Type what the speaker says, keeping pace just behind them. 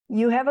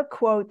You have a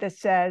quote that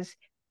says,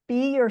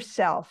 "Be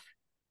yourself.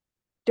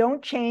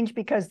 Don't change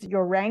because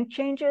your rank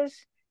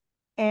changes,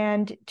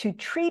 and to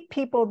treat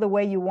people the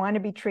way you want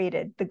to be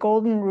treated. The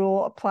golden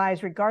rule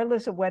applies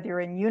regardless of whether you're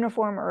in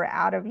uniform or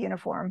out of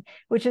uniform,"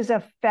 which is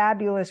a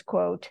fabulous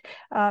quote.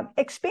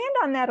 Expand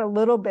on that a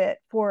little bit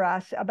for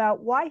us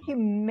about why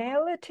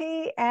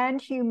humility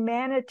and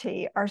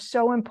humanity are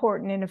so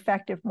important in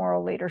effective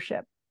moral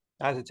leadership.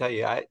 I have to tell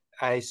you,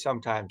 I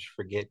sometimes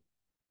forget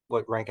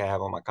what rank I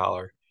have on my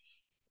collar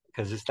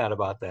because it's not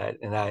about that.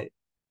 And I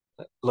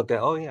looked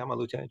at, oh yeah, I'm a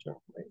lieutenant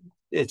general.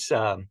 It's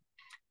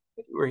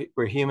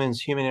we're humans,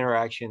 human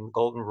interaction,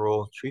 golden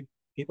rule, treat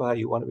people how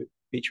you want to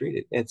be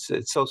treated. It's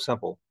so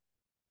simple,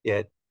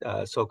 yet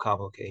so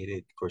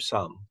complicated for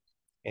some.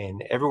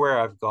 And everywhere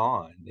I've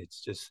gone,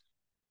 it's just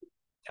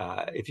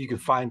if you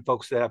could find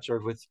folks that I've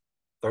served with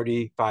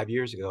 35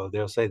 years ago,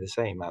 they'll say the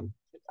same.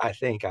 I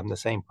think I'm the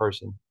same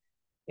person,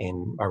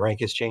 and my rank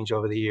has changed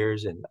over the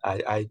years. And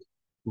I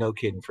no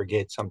kidding,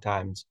 forget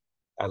sometimes.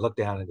 I look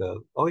down and go,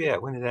 "Oh yeah,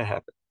 when did that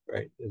happen?"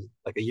 Right, it was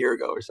like a year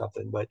ago or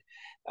something. But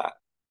uh,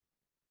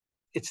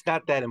 it's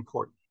not that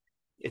important.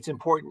 It's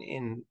important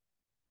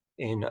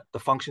in the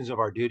functions of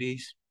our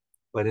duties,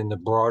 but in the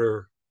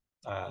broader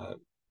uh,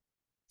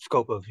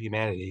 scope of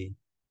humanity,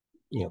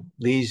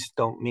 these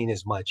don't mean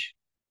as much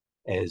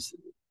as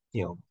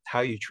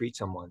how you treat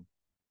someone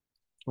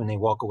when they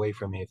walk away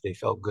from you. If they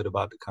felt good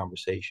about the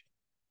conversation,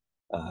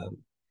 um,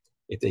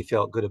 if they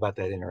felt good about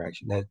that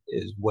interaction, that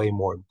is way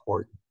more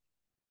important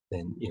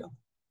than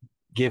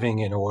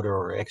giving an order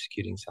or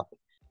executing something.